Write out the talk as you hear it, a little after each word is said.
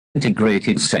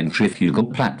Integrated centrifugal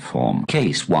platform.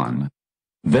 Case 1.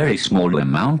 Very small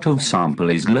amount of sample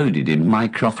is loaded in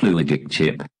microfluidic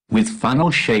chip, with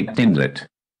funnel-shaped inlet.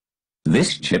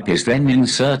 This chip is then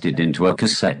inserted into a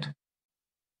cassette.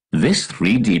 This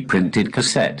 3D printed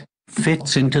cassette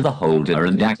fits into the holder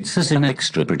and acts as an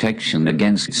extra protection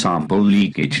against sample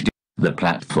leakage. The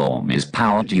platform is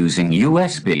powered using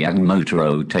USB and motor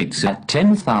rotates at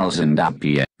 10,000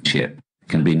 RPM. Chip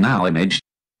can be now imaged.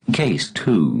 Case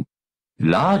 2.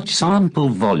 Large sample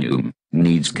volume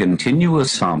needs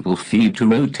continuous sample feed to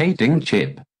rotating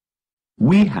chip.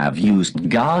 We have used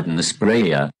garden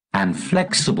sprayer and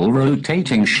flexible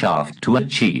rotating shaft to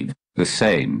achieve the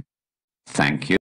same. Thank you.